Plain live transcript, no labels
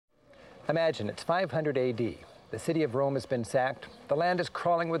Imagine it's 500 AD. The city of Rome has been sacked, the land is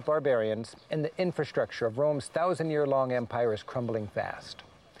crawling with barbarians, and the infrastructure of Rome's 1,000-year-long empire is crumbling fast.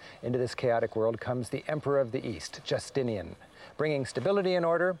 Into this chaotic world comes the Emperor of the East, Justinian, bringing stability and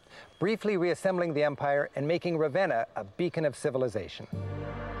order, briefly reassembling the empire, and making Ravenna a beacon of civilization.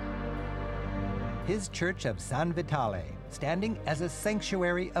 His church of San Vitale, standing as a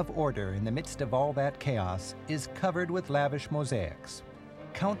sanctuary of order in the midst of all that chaos, is covered with lavish mosaics.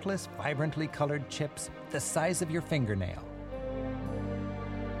 Countless vibrantly colored chips the size of your fingernail.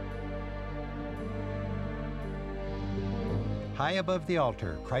 High above the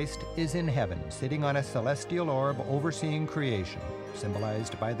altar, Christ is in heaven, sitting on a celestial orb overseeing creation,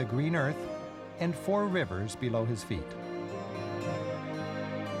 symbolized by the green earth and 4 rivers below his feet.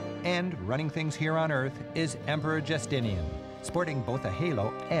 And running things here on earth is Emperor Justinian, sporting both a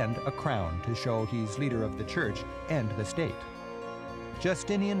halo and a crown to show he's leader of the church and the state.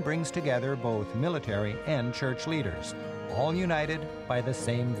 Justinian brings together both military and church leaders, all united by the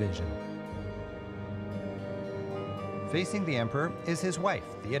same vision. Facing the emperor is his wife,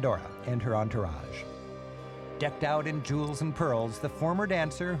 Theodora, and her entourage. Decked out in jewels and pearls, the former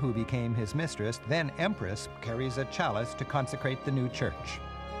dancer who became his mistress, then empress, carries a chalice to consecrate the new church.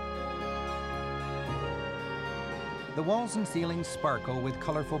 The walls and ceilings sparkle with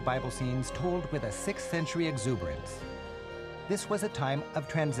colorful Bible scenes told with a 6th century exuberance. This was a time of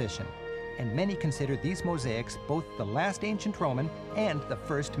transition, and many consider these mosaics both the last ancient Roman and the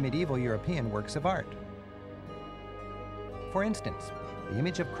first medieval European works of art. For instance, the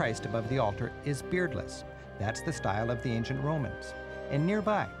image of Christ above the altar is beardless. That's the style of the ancient Romans. And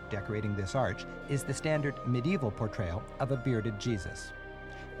nearby, decorating this arch, is the standard medieval portrayal of a bearded Jesus.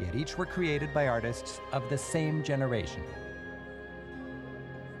 Yet each were created by artists of the same generation.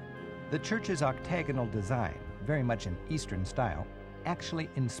 The church's octagonal design, very much in Eastern style, actually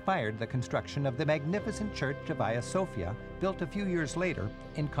inspired the construction of the magnificent church of Hagia Sophia, built a few years later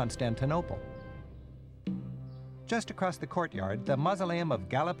in Constantinople. Just across the courtyard, the mausoleum of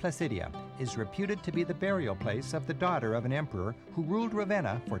Galla Placidia is reputed to be the burial place of the daughter of an emperor who ruled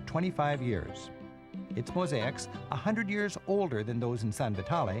Ravenna for 25 years. Its mosaics, 100 years older than those in San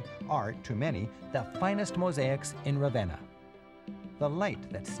Vitale, are, to many, the finest mosaics in Ravenna. The light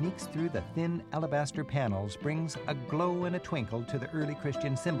that sneaks through the thin alabaster panels brings a glow and a twinkle to the early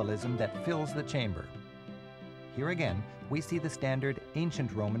Christian symbolism that fills the chamber. Here again, we see the standard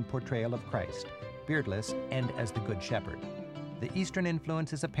ancient Roman portrayal of Christ, beardless and as the Good Shepherd. The Eastern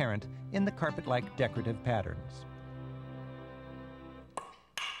influence is apparent in the carpet-like decorative patterns.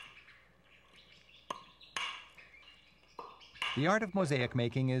 The art of mosaic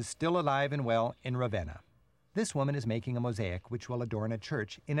making is still alive and well in Ravenna. This woman is making a mosaic which will adorn a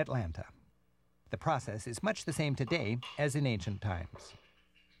church in Atlanta. The process is much the same today as in ancient times.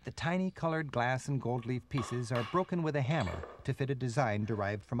 The tiny colored glass and gold leaf pieces are broken with a hammer to fit a design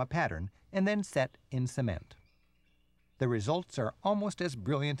derived from a pattern and then set in cement. The results are almost as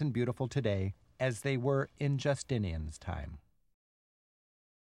brilliant and beautiful today as they were in Justinian's time.